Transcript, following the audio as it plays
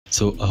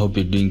So I hope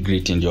you're doing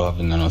great and you're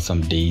having an awesome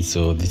day.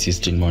 So this is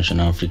Twinmotion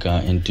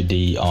Africa, and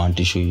today I want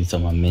to show you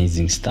some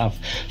amazing stuff.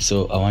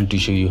 So I want to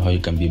show you how you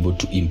can be able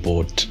to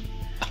import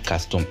a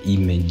custom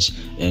image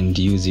and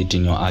use it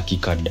in your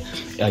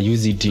ArchiCAD.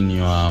 Use it in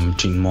your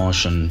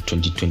Twinmotion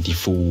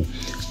 2024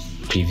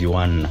 preview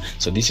 1.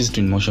 So this is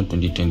Twinmotion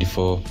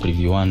 2024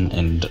 preview 1,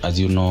 and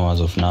as you know,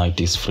 as of now it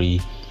is free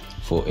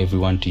for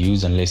everyone to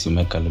use unless you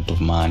make a lot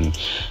of money.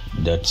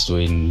 That's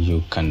when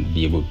you can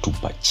be able to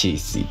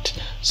purchase it.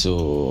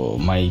 So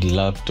my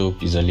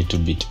laptop is a little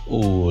bit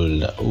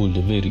old,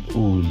 very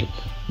old.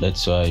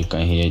 That's why you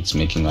can hear it's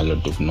making a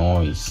lot of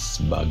noise,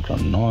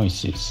 background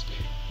noises,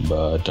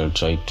 but I'll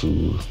try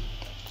to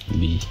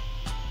be,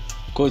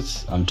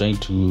 because I'm trying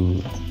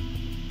to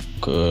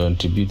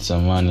contribute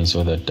some money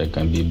so that I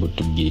can be able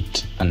to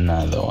get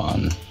another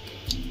one,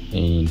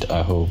 and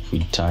I hope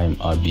with time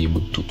I'll be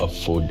able to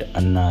afford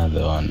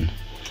another one.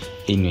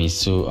 Anyway,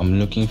 so I'm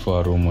looking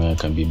for a room where I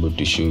can be able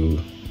to show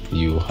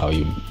you how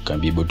you can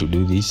be able to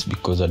do this,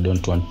 because I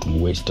don't want to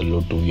waste a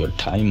lot of your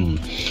time.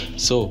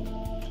 So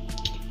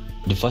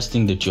the first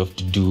thing that you have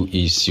to do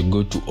is you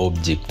go to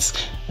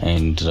objects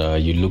and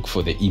you look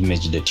for the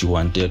image that you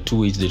want. There are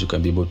two ways that you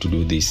can be able to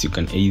do this. You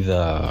can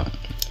either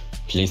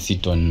place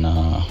it on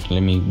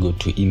let me go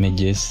to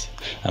images.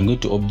 I'm going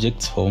to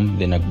objects, home,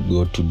 then I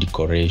go to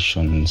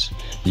decorations,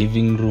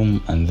 living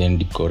room, and then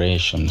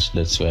decorations.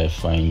 That's where I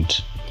find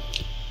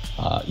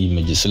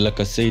images. So like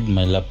I said,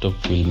 my laptop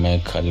will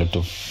make a lot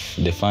of,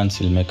 the fans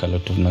will make a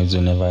lot of noise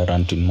whenever I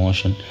run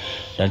Twinmotion.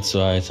 That's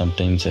why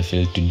sometimes I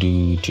fail to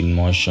do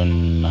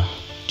Twinmotion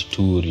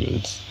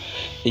tutorials.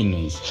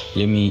 Anyways,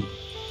 let me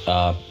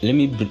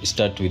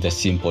start with a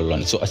simple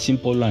one. So a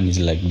simple one is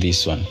like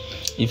this one.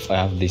 If I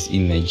have this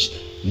image,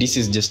 this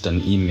is just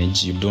an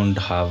image. You don't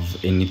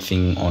have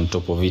anything on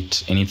top of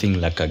it,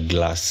 anything like a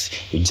glass.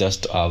 You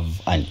just have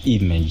an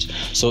image.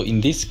 So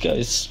in this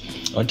case,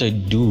 what I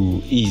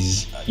do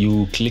is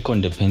you click on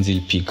the pencil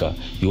picker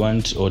you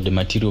want, or the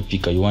material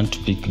picker. You want to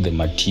pick the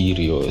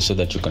material so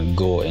that you can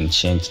go and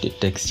change the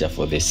texture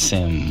for the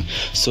same.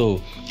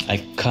 So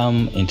I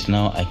come and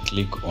now I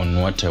click on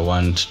what I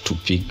want to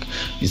pick.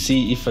 You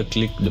see, if I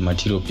click the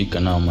material picker,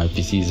 now my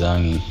PC is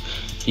hanging.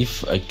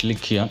 If I click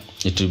here,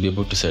 it will be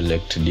able to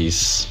select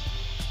this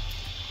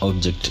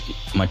object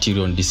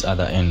material on this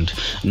other end.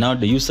 Now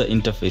the user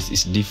interface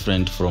is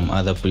different from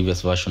other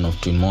previous version of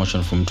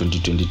Twinmotion from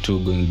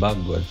 2022 going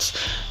backwards.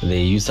 The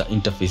user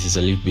interface is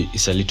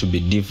a little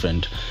bit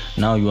different.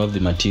 Now you have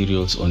the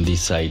materials on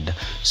this side.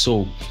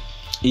 So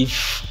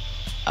if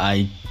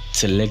I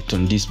select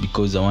on this,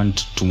 because I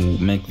want to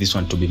make this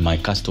one to be my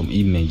custom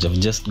image, I've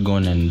just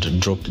gone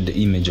and dropped the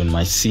image on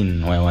my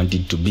scene where I want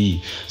it to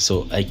be.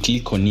 So I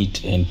click on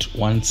it, and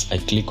once I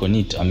click on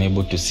it, I'm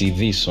able to see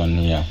this one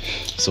here.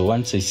 So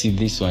once I see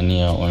this one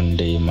here on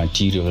the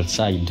material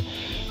side,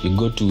 you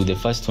go to the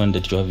first one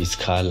that you have is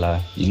color.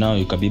 Now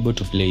you can be able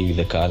to play with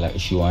the color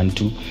if you want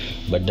to,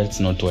 but that's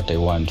not what I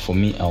want. For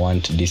me, I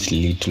want this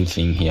little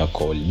thing here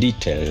called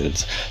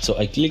details. So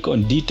I click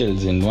on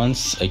details, and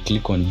once I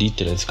click on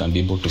details, you can be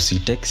able to see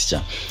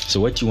texture.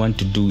 So what you want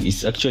to do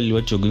is, actually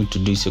what you're going to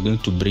do is you're going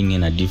to bring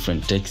in a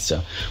different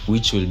texture,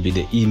 which will be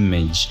the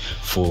image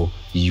for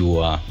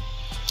your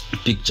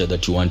picture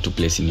that you want to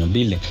place in your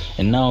building.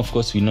 And now of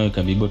course we know you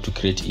can be able to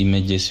create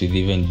images with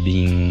even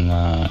being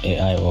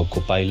AI or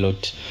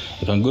Copilot.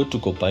 You can go to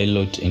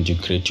Copilot and you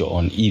create your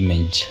own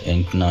image,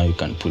 and now you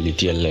can pull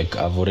it here. Like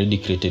I've already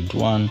created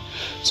one,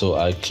 so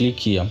I'll click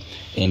here,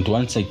 and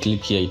once I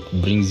click here,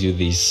 it brings you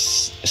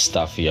this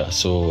stuff here.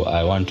 So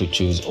I want to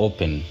choose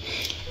open,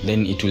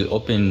 then it will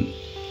open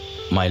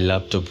my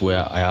laptop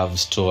where I have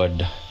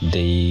stored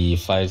the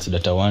files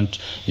that I want.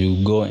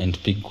 You go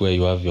and pick where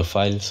you have your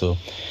file. So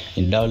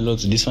in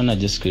downloads, this one I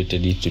just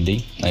created it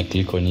today. I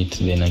click on it,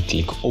 then I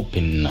click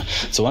open.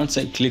 So once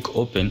I click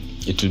open,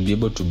 it will be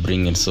able to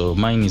bring it. So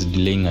mine is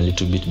delaying a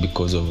little bit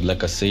because of,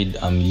 like I said,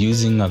 I'm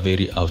using a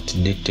very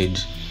outdated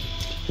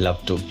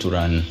laptop to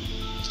run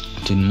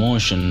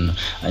Twinmotion.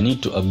 I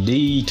need to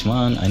update,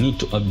 man. I need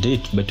to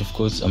update, but of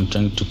course I'm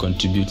trying to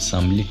contribute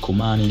some little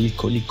money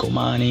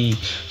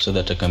so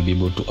that I can be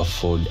able to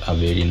afford a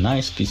very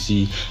nice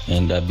PC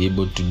and I'll be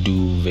able to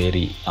do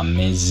very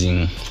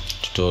amazing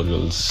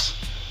tutorials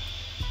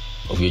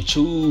of your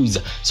choose.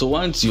 So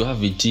once you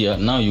have it here,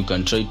 now you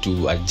can try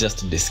to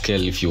adjust the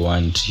scale if you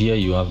want. Here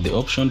you have the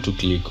option to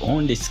click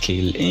on the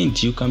scale,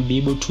 and you can be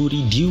able to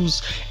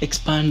reduce,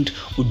 expand,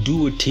 or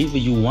do whatever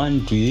you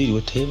want with it,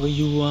 whatever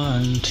you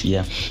want.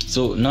 Yeah,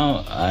 so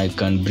now I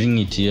can bring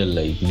it here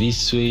like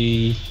this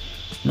way,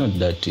 not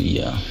that way.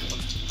 Yeah,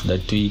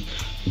 that way.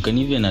 You can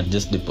even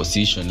adjust the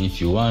position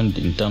if you want,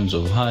 in terms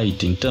of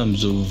height, in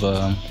terms of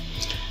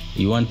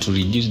you want to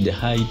reduce the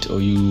height, or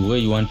where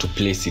you want to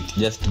place it.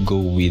 Just go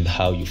with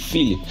how you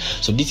feel it.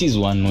 So this is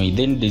one way.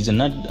 Then there's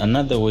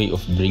another way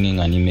of bringing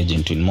an image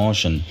into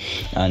Twinmotion,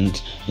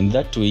 and in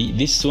that way,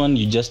 this one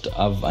you just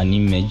have an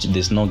image,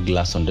 there's no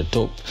glass on the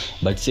top,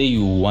 but say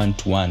you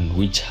want one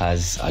which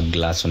has a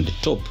glass on the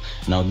top.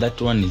 Now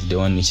that one is the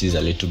one which is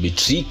a little bit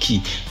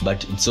tricky,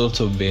 but it's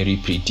also very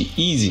pretty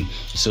easy.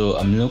 So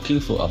I'm looking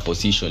for a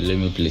position. Let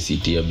me place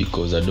it here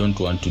because I don't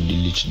want to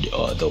delete the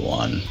other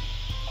one.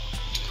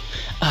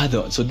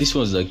 So this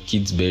was a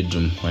kid's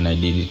bedroom when I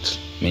did it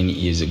many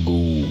years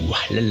ago.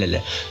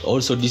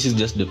 Also, this is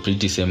just the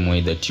pretty same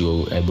way that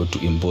you're able to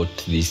import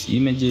these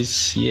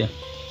images. Yeah,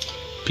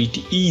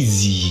 pretty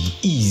easy.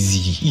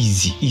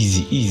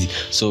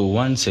 So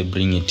once I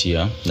bring it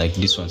here like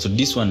this one, so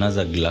this one has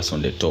a glass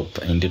on the top,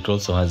 and it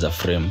also has a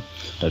frame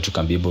that you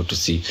can be able to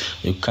see.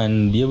 You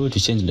can be able to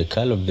change the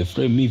color of the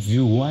frame if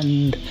you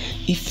want.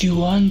 If you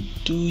want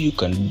to, you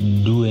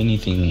can do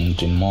anything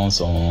to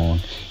mouse on.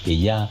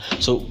 Yeah,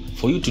 so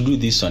for you to do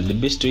this one, the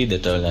best way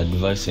that I'll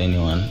advise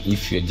anyone,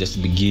 if you're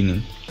just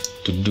beginning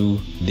to do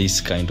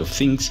this kind of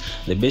things,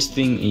 the best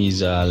thing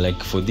is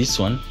like for this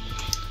one,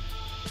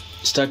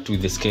 start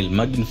with the scale,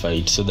 magnify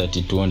it so that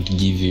it won't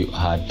give you a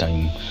hard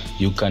time.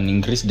 You can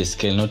increase the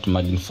scale, not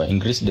magnify,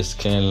 increase the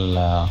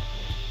scale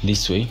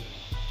this way.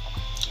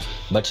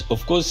 But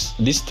of course,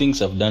 these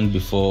things I've done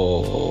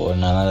before on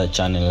another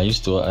channel. I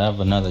used to have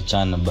another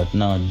channel, but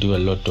now I do a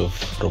lot of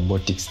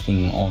robotics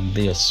thing on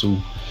there. So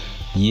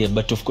yeah,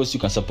 but of course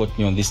you can support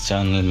me on this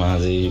channel,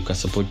 Maze. You can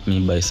support me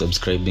by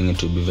subscribing.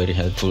 It will be very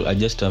helpful. I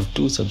just have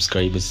 2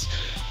 subscribers,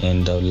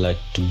 and I would like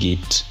to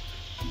get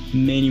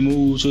many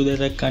more so that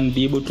I can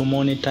be able to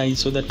monetize,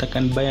 so that I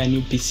can buy a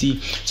new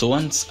PC. So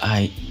once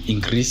I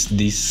increase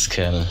this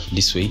scale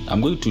this way,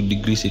 I'm going to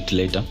decrease it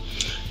later.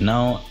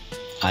 Now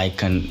I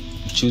can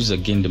choose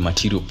again the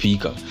material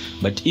picker,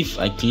 but if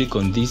I click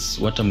on this,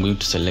 what I'm going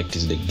to select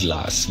is the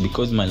glass.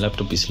 Because my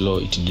laptop is slow,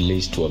 it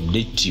delays to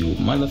update you,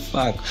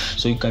 motherfucker.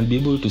 So you can be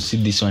able to see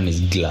this one is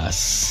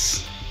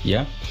glass.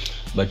 Yeah,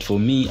 but for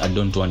me, I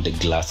don't want the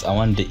glass. I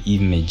want the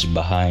image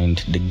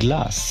behind the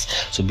glass.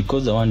 So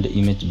because I want the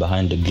image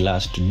behind the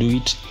glass, to do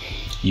it,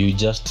 you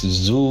just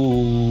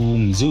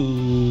zoom,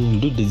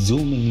 do the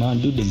zooming,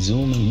 man, do the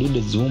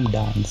zoom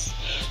dance.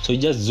 So you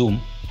just zoom,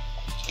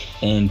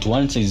 and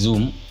once I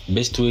zoom,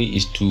 best way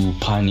is to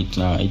pan it.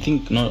 Now I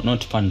think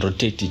not pan,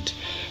 rotate it.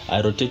 I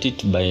rotate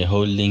it by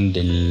holding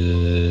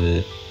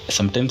the,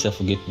 sometimes I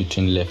forget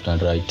between left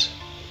and right,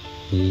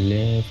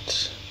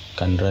 left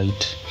and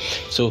right.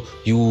 So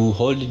you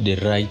hold the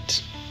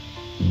right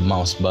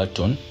mouse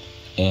button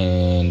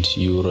and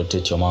you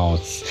rotate your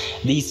mouse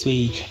this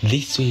way,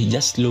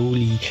 just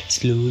slowly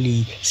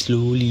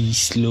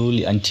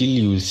until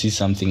you will see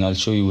something. I'll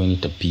show you when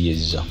it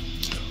appears.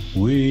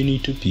 When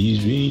it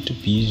appears,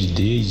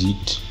 there is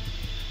it.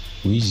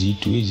 Where is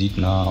it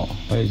now?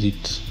 Where is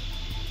it?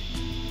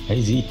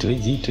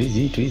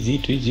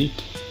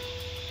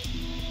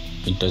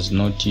 It has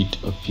not yet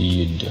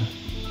appeared.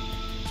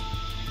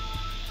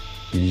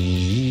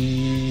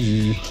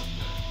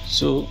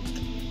 So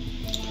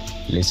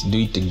let's do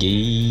it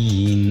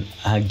again.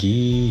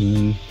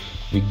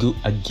 We go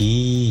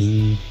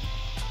again.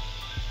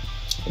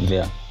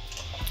 There.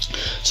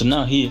 So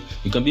now here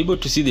you can be able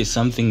to see there's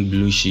something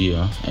bluish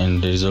here,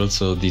 and there's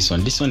also this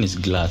one. This one is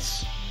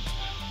glass.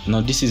 Now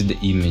this is the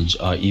image,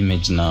 our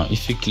image. Now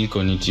if you click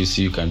on it, you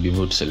see you can be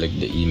able to select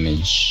the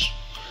image,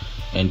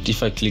 and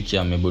if I click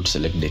here, I'm able to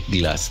select the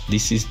glass.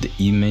 This is the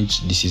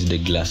image, this is the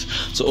glass.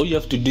 So all you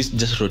have to do is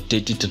just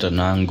rotate it at an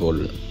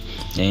angle,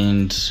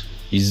 and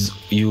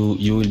you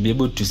will be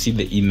able to see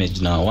the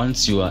image. Now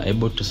once you are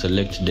able to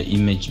select the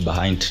image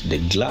behind the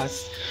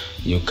glass,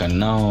 you can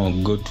now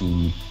go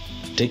to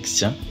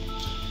texture.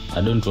 I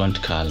don't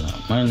want color,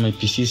 man. My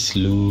PC is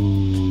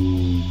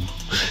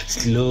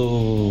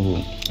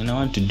slow, and I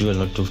want to do a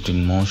lot of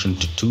Twinmotion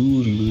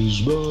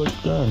tutorials, but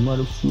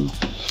motherfucker.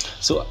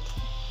 So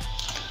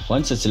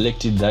once I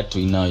selected that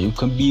way, now you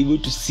can be able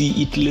to see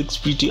it looks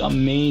pretty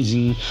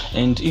amazing.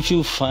 And if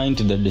you find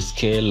that the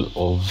scale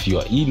of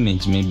your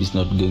image maybe is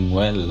not going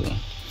well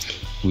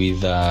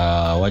with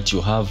what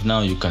you have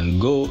now, you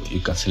can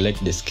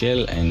select the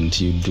scale and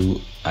you do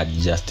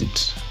adjust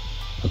it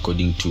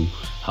according to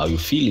how you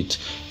feel it.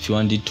 If you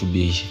want it to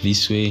be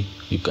this way,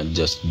 you can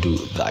just do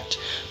that.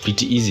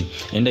 Pretty easy.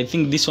 And I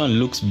think this one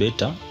looks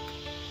better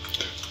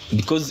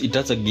because it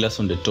has a glass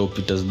on the top.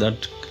 It has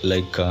that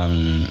like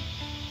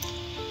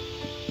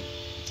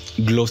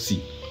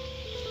glossy.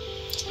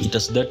 It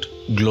has that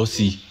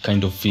glossy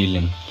kind of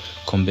feeling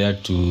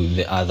compared to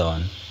the other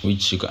one,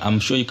 which I'm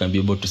sure you can be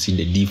able to see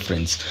the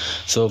difference.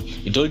 So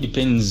it all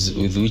depends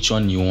with which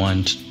one you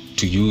want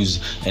to use.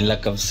 And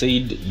like I've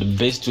said, the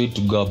best way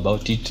to go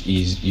about it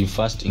is you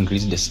first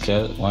increase the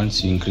scale.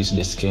 Once you increase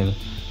the scale,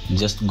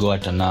 just go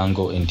at an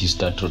angle and you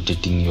start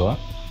rotating I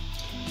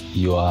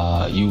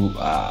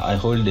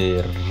hold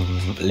the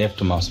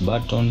left mouse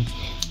button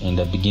and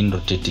I begin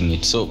rotating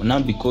it. So now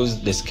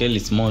because the scale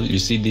is small, you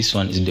see this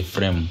one is the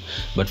frame,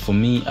 but for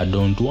me I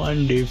don't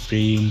want the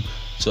frame,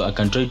 So I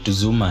can try to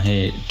zoom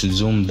ahead, to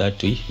zoom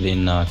that way,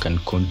 then I can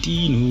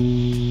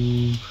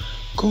continue,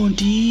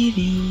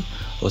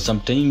 or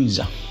sometimes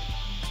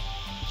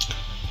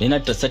then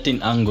at a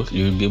certain angle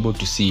you will be able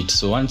to see it.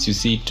 So once you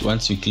see it,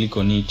 once you click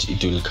on it,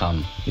 it will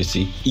come. You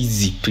see,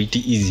 easy,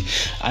 pretty easy.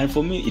 And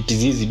for me it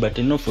is easy, but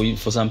I know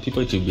for some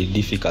people it will be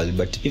difficult.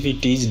 But if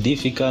it is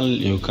difficult,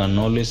 you can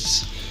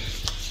always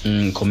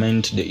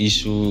comment the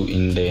issue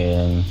in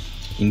the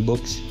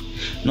inbox,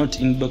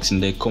 in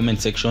the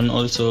comment section.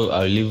 Also,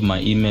 I'll leave my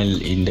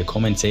email in the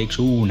comment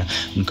section.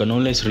 You can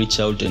always reach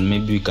out, and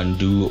maybe we can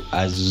do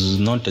as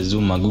not a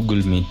Zoom, a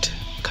Google Meet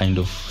kind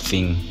of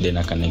thing, then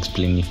I can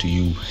explain it to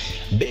you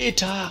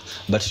better.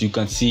 But you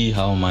can see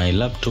how my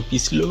laptop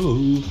is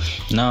slow.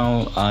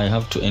 Now I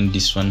have to end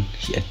this one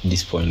at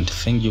this point.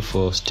 Thank you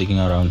for sticking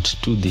around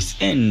to this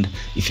end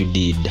if you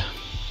did.